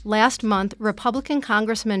Last month, Republican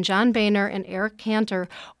Congressman John Boehner and Eric Cantor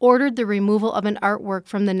ordered the removal of an artwork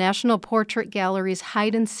from the National Portrait Gallery's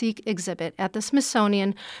hide-and-seek exhibit at the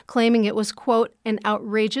Smithsonian, claiming it was, quote, an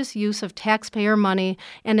outrageous use of taxpayer money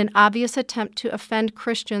and an obvious attempt to offend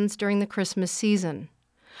Christians during the Christmas season.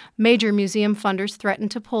 Major museum funders threatened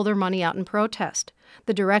to pull their money out in protest.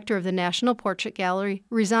 The director of the National Portrait Gallery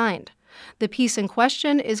resigned. The piece in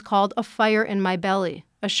question is called A Fire in My Belly,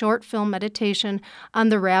 a short film meditation on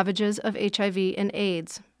the ravages of HIV and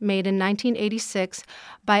AIDS, made in 1986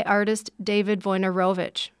 by artist David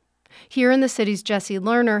Wojnarowicz. Here in the city's Jesse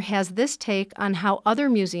Lerner has this take on how other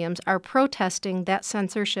museums are protesting that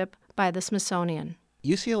censorship by the Smithsonian.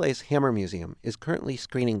 UCLA's Hammer Museum is currently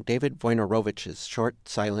screening David Wojnarowicz's short,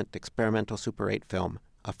 silent, experimental Super 8 film,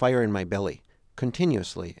 A Fire in My Belly,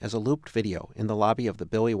 continuously as a looped video in the lobby of the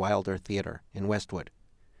Billy Wilder Theater in Westwood.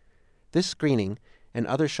 This screening, and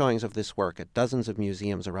other showings of this work at dozens of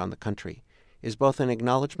museums around the country, is both an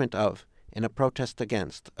acknowledgement of and a protest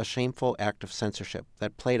against a shameful act of censorship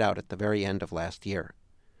that played out at the very end of last year.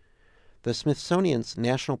 The Smithsonian's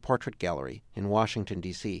National Portrait Gallery in Washington,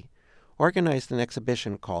 D.C., organized an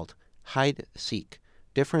exhibition called Hide-Seek,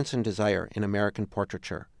 Difference and Desire in American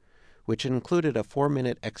Portraiture, which included a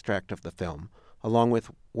 4-minute extract of the film, along with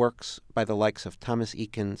works by the likes of Thomas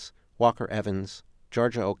Eakins, Walker Evans,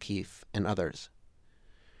 Georgia O'Keeffe, and others.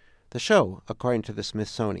 The show, according to the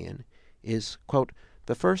Smithsonian, is, quote,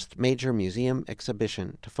 the first major museum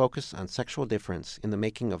exhibition to focus on sexual difference in the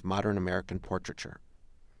making of modern American portraiture.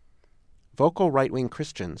 Vocal right-wing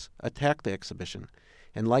Christians attacked the exhibition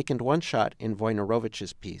and likened one shot in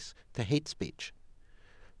Wojnarowicz's piece to hate speech.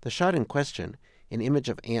 The shot in question, an image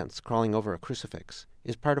of ants crawling over a crucifix,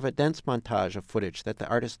 is part of a dense montage of footage that the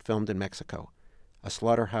artist filmed in Mexico: a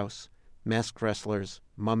slaughterhouse, masked wrestlers,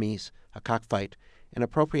 mummies, a cockfight, and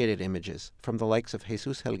appropriated images from the likes of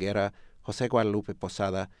Jesus Helguera, Jose Guadalupe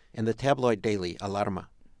Posada, and the tabloid daily Alarma.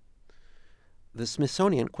 The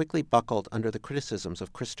Smithsonian quickly buckled under the criticisms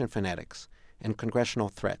of Christian fanatics and congressional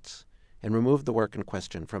threats, and removed the work in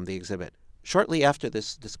question from the exhibit. Shortly after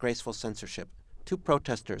this disgraceful censorship, 2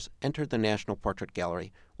 protesters entered the National Portrait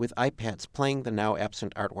Gallery with iPads playing the now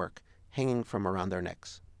absent artwork hanging from around their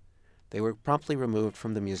necks. They were promptly removed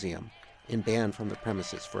from the museum and banned from the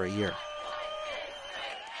premises for a year.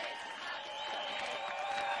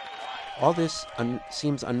 All this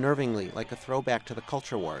seems unnervingly like a throwback to the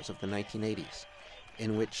culture wars of the 1980s,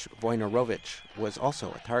 in which Wojnarowicz was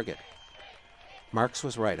also a target. Marx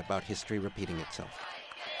was right about history repeating itself.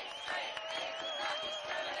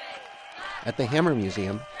 At the Hammer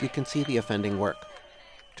Museum, you can see the offending work.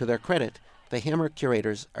 To their credit, the Hammer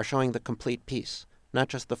curators are showing the complete piece, not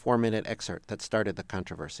just the 4-minute excerpt that started the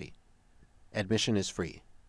controversy. Admission is free.